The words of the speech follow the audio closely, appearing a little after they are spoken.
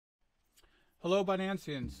Hello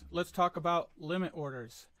Binanceans, let's talk about limit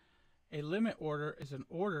orders. A limit order is an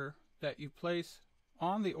order that you place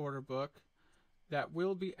on the order book that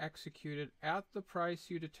will be executed at the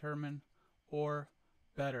price you determine or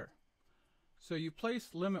better. So you place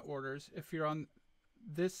limit orders if you're on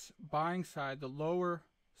this buying side, the lower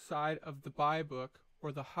side of the buy book,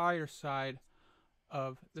 or the higher side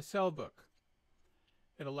of the sell book.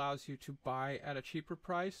 It allows you to buy at a cheaper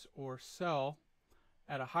price or sell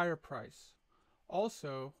at a higher price.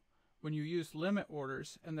 Also, when you use limit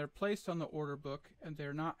orders and they're placed on the order book and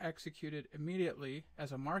they're not executed immediately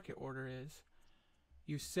as a market order is,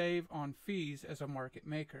 you save on fees as a market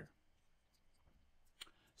maker.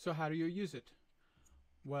 So how do you use it?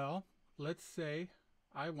 Well, let's say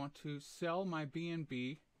I want to sell my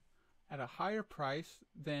BNB at a higher price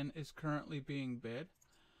than is currently being bid.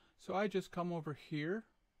 So I just come over here,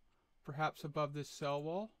 perhaps above this sell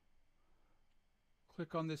wall,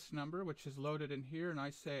 click on this number which is loaded in here, and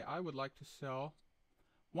I say I would like to sell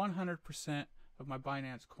 100% of my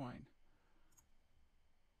Binance coin.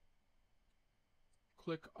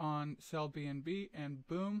 Click on sell BNB and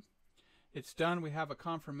boom, it's done. We have a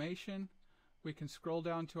confirmation. We can scroll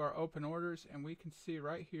down to our open orders and we can see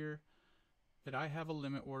right here that I have a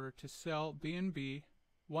limit order to sell BNB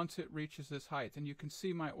once it reaches this height. And you can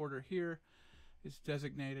see my order here is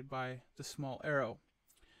designated by the small arrow.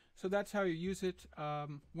 So that's how you use it.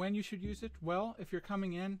 When you should use it? Well, if you're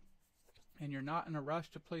coming in and you're not in a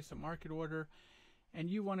rush to place a market order and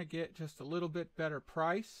you want to get just a little bit better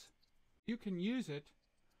price, you can use it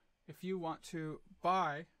if you want to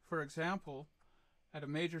buy, for example, at a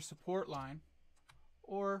major support line,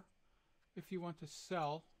 or if you want to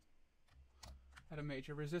sell at a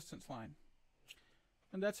major resistance line.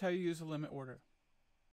 And that's how you use a limit order.